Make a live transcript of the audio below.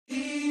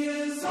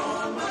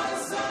on my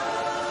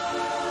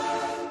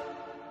side.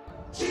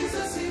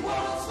 Jesus, he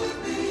walks with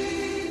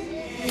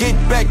me. Get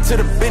back to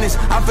the business.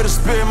 I feel the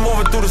spirit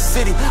moving through the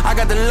city. I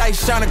got the light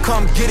shining,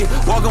 come get it.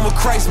 Walking with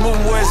Christ,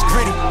 moving where it's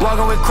gritty.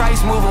 Walking with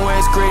Christ, moving where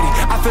it's gritty.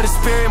 I feel the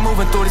spirit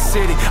moving through the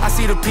city. I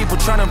see the people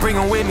trying to bring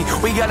them with me.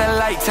 We got a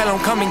light, tell them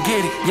come and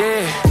get it.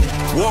 Yeah.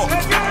 Walk,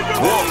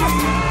 walk, walk,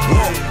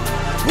 walk,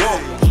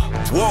 walk,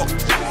 walk,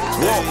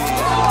 walk.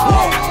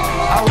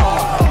 I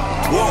walk,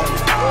 walk,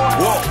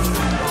 walk,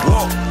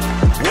 walk,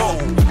 walk,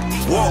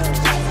 walk,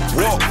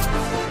 walk,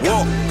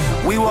 walk.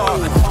 We walk.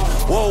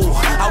 Whoa,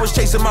 I was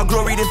chasing my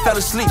glory, then fell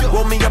asleep.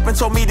 Woke me up and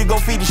told me to go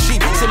feed the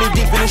sheep. Send me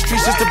deep in the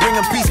streets just to bring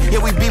them peace.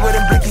 Yeah, we be where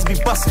them blickies be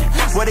busting,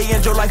 where they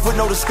end your life with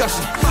no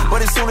discussion.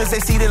 But as soon as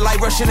they see the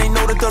light rushing, they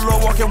know that the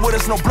Lord walking with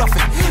us, no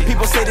bluffing.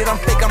 People say that I'm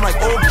fake, I'm like,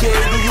 okay.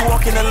 Do you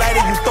walk in the light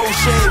or you throw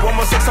shade? 1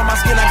 more sex on my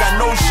skin, I got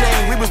no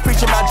shame. We was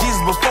preaching about Jesus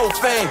before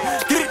fame.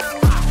 Get it?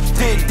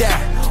 Did that.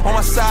 On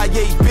my side,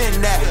 yeah, he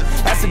been that.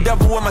 That's the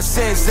devil where my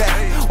sins at.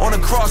 On the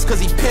cross, cause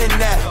he pinned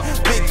that.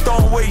 Big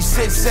throne where he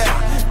sits at.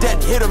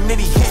 That hit him, then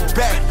he hit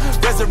back.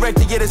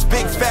 Resurrected, yeah, that's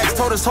big facts.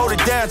 Told us hold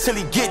it down till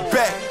he get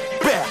back.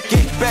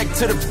 Get back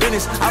to the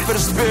business. I feel the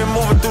spirit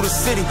moving through the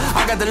city.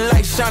 I got the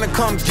light shining,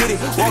 come get it.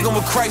 Walking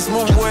with Christ,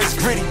 moving where it's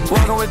gritty.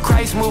 Walking with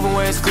Christ, moving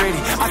where it's gritty.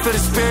 I feel the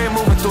spirit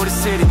moving through the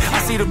city. I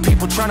see the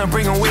people trying to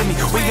bring them with me.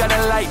 We got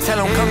a light, tell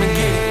them come and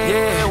get it.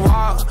 Yeah,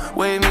 walk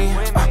with me.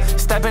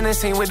 Step in the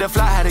scene with the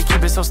fly, had to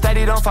keep it so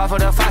steady, don't fall for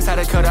the fast. Had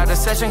to cut out the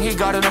session, he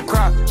got in the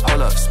crop.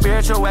 Hold up,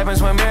 spiritual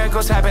weapons when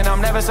miracles happen. I'm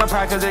never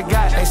surprised cause it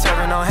got. Ain't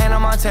serving no Hannah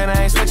Montana,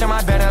 ain't switching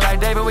my banner like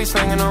David, we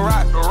swinging the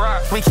rock.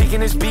 We kicking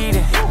this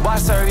beating, why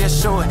serve you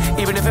sure,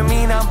 even if it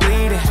mean I'm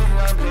bleeding.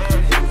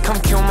 Come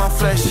kill my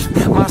flesh,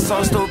 my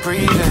soul still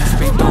breathing.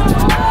 Speak through me.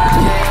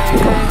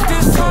 Yeah.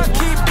 This heart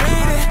keep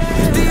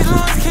beating, these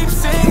lungs keep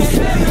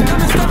singing. Come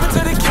and step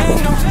into the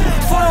kingdom,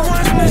 for the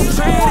ones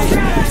mistreated.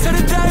 To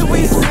the day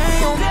we see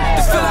them,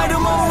 this feel like the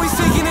moment we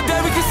seeking. The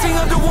day we can sing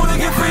up the water,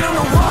 get freedom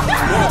to walk.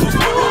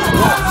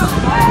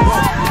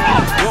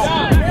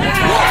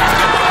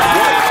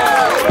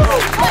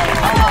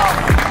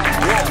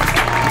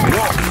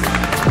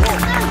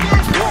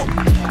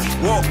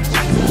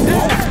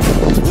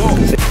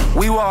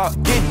 We walk,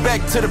 get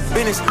back to the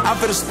business. I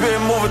feel the spirit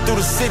moving through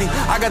the city.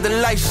 I got the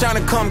light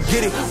shining, come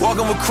get it.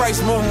 Walking with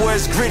Christ, moving where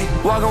it's gritty.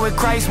 Walking with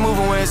Christ,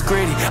 moving where it's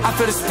gritty. I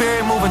feel the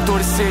spirit moving through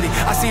the city.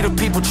 I see the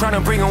people trying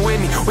to bring them with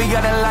me. We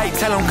got a light,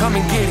 tell them come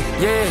and get it.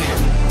 Yeah.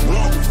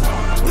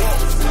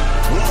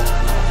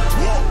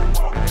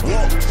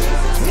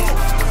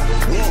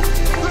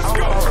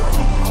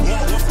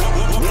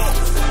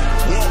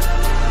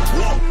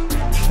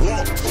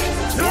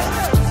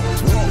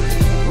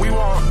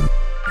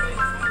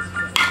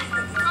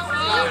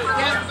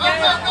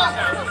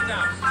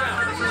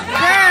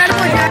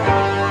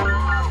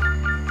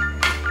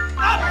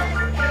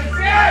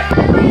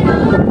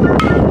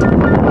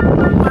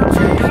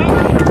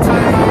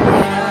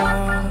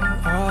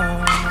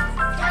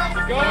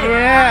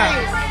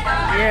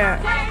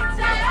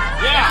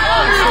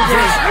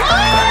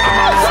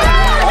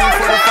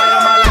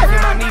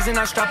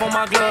 I strap on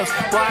my gloves.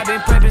 Boy, I've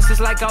been prepping since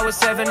like I was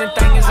 7, and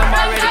thing is I'm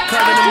already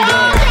covered in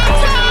blood.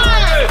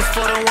 It's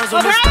for the ones who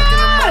been stuck in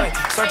the mud,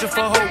 searching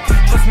for hope.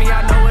 Trust me,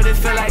 I know what it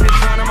feel like to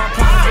drown in my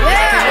pride.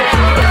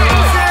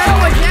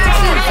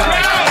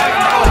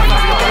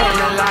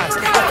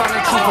 I found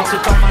the truth and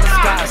took off my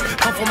disguise.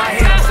 Come for my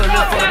head, I still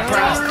look for the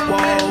prize.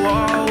 Whoa,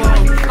 whoa,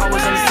 whoa. I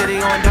was in the city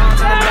on down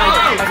to the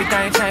block.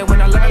 Everything changed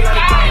when I learned how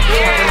to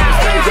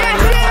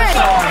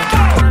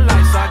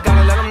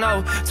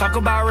talk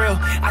about real.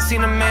 I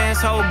seen a man's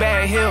whole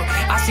bad hill.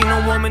 I seen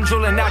a woman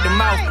drooling out the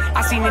mouth.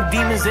 I seen the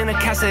demons in the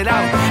cast it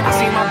out. I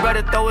seen my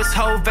brother throw his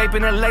whole vape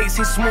in the lake.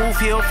 Seen smooth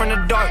heal from the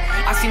dark.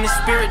 I seen the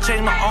spirit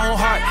change my own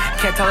heart.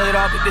 Can't tell it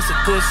all, but this a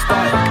good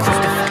start.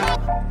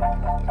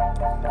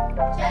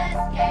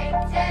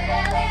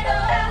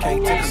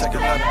 Can't take a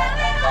second letter.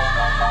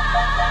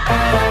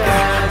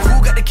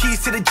 Who got the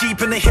keys to the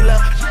Jeep and the Hiller?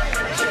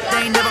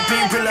 They ain't never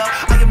been realer.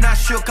 I am not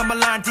shook, I'm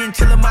aligned in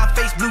chiller. My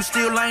face blue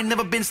steel, I ain't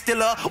never been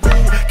stiller.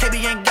 Ooh, KB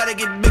ain't gotta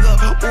get bigger.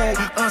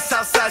 Ooh,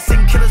 Southside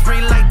sing killers,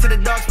 bring light to the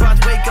dark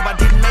spots. Wake up, I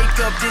didn't make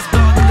up this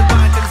God, the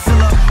divine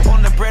Godzilla.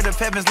 On the bread of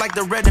heavens, like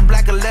the red and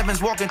black 11s,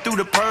 walking through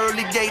the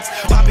pearly gates.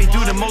 Popping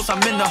through the most,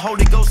 I'm in the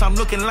Holy Ghost. I'm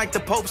looking like the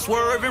Pope,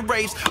 swerving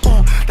race.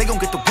 They gon'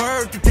 get the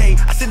word today.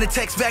 I send a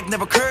text back,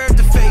 never curved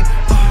the fate.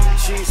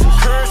 Jesus,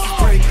 curses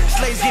break,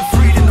 slaves get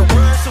freed and the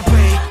words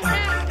away.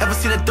 Ever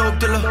seen a dope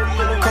dealer?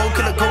 Cold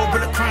killer, gold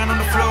brother crying on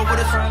the floor with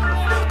us.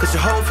 Cause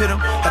your hoe hit him,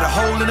 had a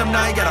hole in him,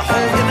 now you got a hole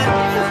in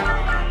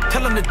it.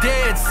 Tell him the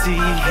dead see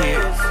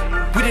here.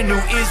 We the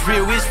new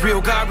Israel,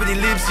 Israel, God really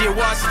lives here.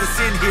 Watch the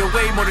sin here,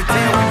 way more than 10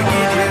 we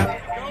begin here.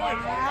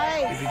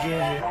 We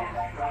begin here.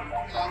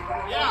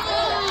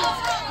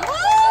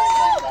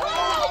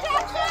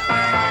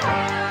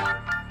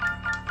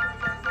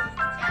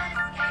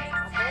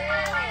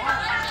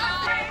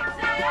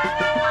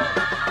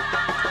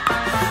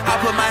 I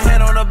put my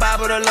hand on the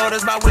Bible, the Lord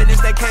is my witness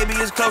that KB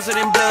is closer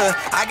than blood.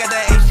 I got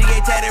that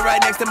HGA tatted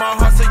right next to my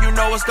heart, so you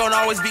know it's gonna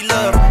always be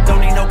love.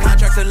 Don't need no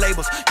contracts or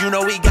labels, you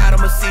know he got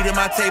him a seat at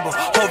my table.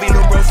 Hovey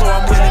little bro, so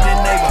I'm willing and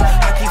able.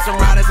 I keep some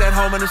riders at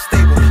home in the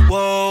stable.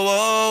 Whoa,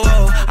 whoa,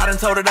 whoa, I done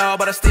told it all,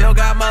 but I still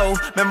got more.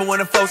 Remember when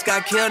the folks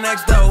got killed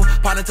next door?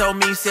 Partner told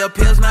me sell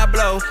pills, not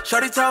blow.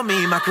 Shorty told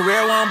me my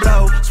career won't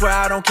blow. Swear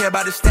I don't care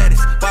about the status.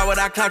 Why would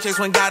I clout chase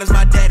when God is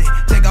my daddy?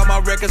 Take all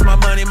my records, my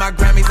money, my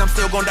Grammys, I'm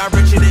still gon' die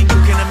richer than you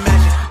can imagine.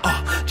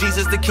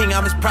 Jesus the king,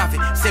 I'm his prophet.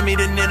 Send me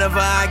to Nineveh,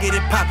 I get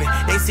it poppin'.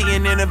 They see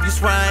an interview,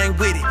 swear I ain't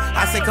with it.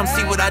 I say come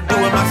see what I do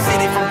in my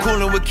city. From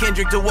coolin' with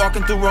Kendrick to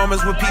walking through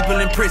Romans with people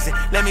in prison.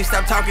 Let me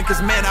stop talking,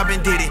 cause man, I've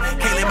been did it.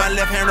 Can't let my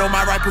left hand on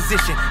my right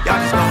position. Y'all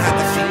just gon' have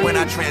to see when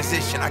I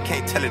transition. I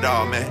can't tell it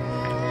all, man.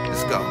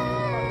 Let's go.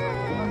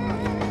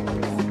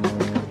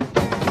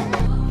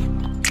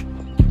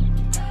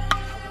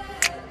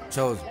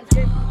 Chosen.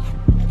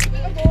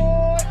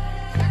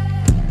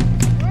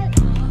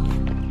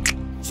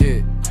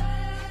 Shit.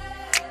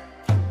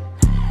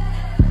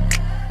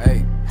 Hey.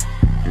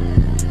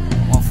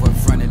 One foot in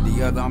front of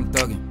the other, I'm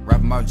thuggin'.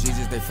 Rapping about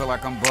Jesus, they feel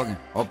like I'm bugging.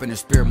 Up in the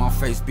spirit, my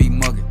face be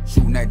mugging.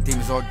 Shooting at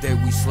demons all day,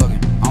 we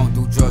slugging. I don't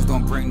do drugs,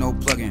 don't bring no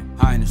plug-in.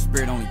 High in the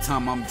spirit, only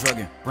time I'm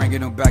drugging.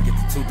 Bringing them back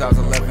into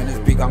 2011. This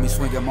beat got me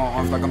swinging my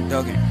arms like I'm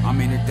dugging. I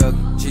mean it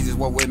Dougie. Jesus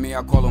walk with me,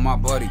 I call him my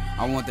buddy.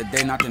 I want the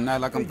day, not the night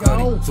like I'm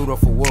cutting. Suit up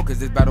for war, cause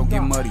this battle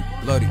get muddy.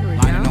 Bloody,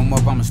 lining them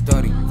up, I'ma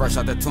study. Fresh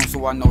out the tomb,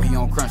 so I know he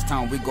on crunch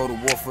time. We go to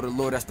war for the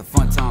Lord, that's the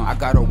fun time. I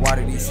got a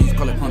water, these seas,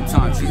 call it pump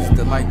time. Jesus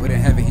the light, but in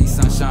heaven, he's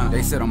sunshine.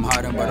 They said I'm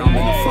hiding, but I'm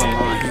in the front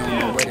line. He don't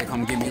know where they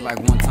come get me like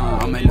one time.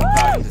 I'm in the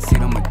bottom to see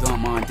them a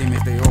dumb mind.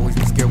 Demons, they always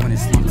be scared when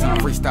it's slum time.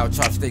 Freestyle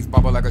chopsticks,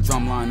 bobble like a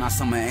drum line. Not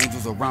some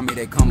angels around me,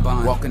 they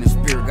combine. Walk in the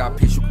spirit, got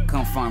peace, you can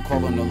come find.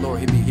 Call on the Lord,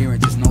 he be here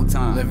in just no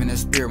time. Living in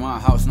spirit, my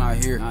house not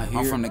here.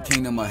 I'm from the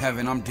kingdom of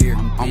heaven, I'm dear.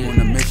 I'm on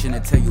a mission to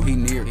tell you he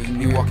near.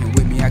 He walking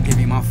with me, I give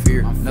him my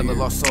fear. Never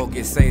lost soul,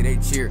 get saved, they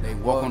cheer. They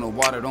walk on the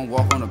water, don't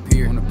walk on the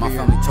pier. My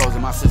family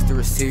chosen, my sister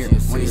is here.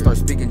 When he start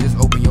speaking, just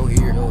open your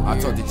ear. I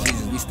talk to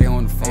Jesus, we stay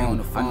on the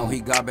phone. I know he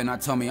God, but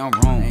not tell me I'm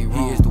wrong.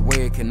 He is the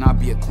way, it cannot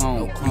be a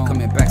clone. He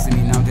coming back to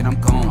me now that I'm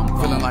gone.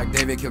 Feeling like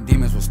David killed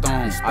demons with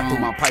stones. I threw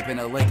my pipe in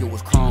the lake, it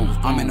was chrome.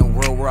 I'm in a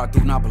world where I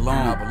do not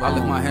belong. I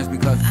lift my hands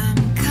because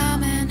I'm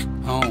coming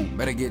home.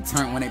 Better get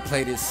turned when they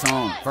play this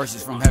song.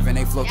 Verses from heaven,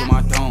 they flow through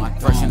my dome.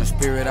 Fresh in the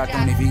spirit, I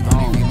don't even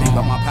think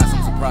about my past,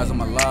 I'm surprised I'm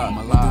alive.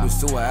 Through the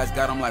sewer, I asked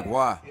God, I'm like,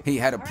 why? He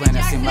had a plan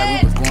that seemed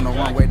like we was going the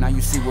wrong way. Now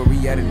you see where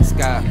we at in the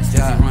sky.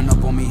 Jesse run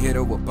up on me, hit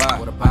her with bye.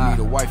 I need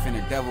a wife and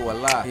the devil a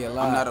lie.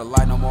 I'm not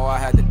alive no more, I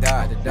had to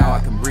die. Now I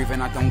can breathe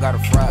and I don't gotta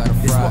fry.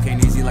 This walk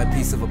ain't easy like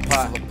piece of a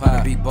pie.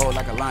 Gotta be bold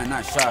like a lion,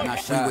 not shot. We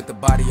with the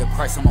body of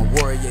Christ, I'm a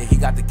warrior. He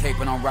got the cape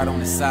and I'm right on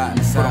the side.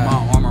 Put on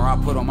my armor, I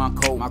put on my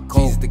coat.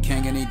 Jesus the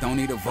king and he don't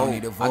need a vote.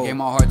 I gave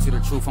my heart to the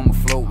truth, I'm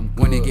afloat.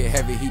 When it get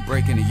heavy, he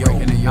breaking the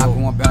yoke. Not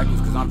going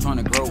backwards cause I'm trying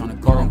to grow.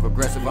 Growing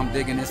progressive, I'm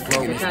digging this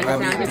flow. I'm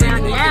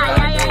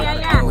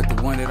with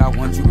the one that I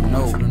want you to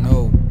know.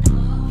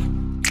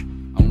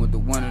 I'm with the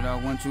one that I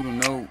want you to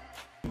know.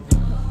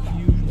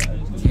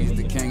 He's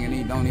the king and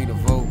he don't need a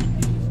vote.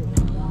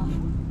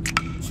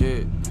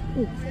 Shit.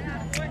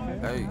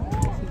 Hey.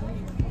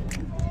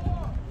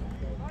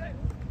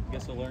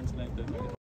 Guess we'll learn tonight then.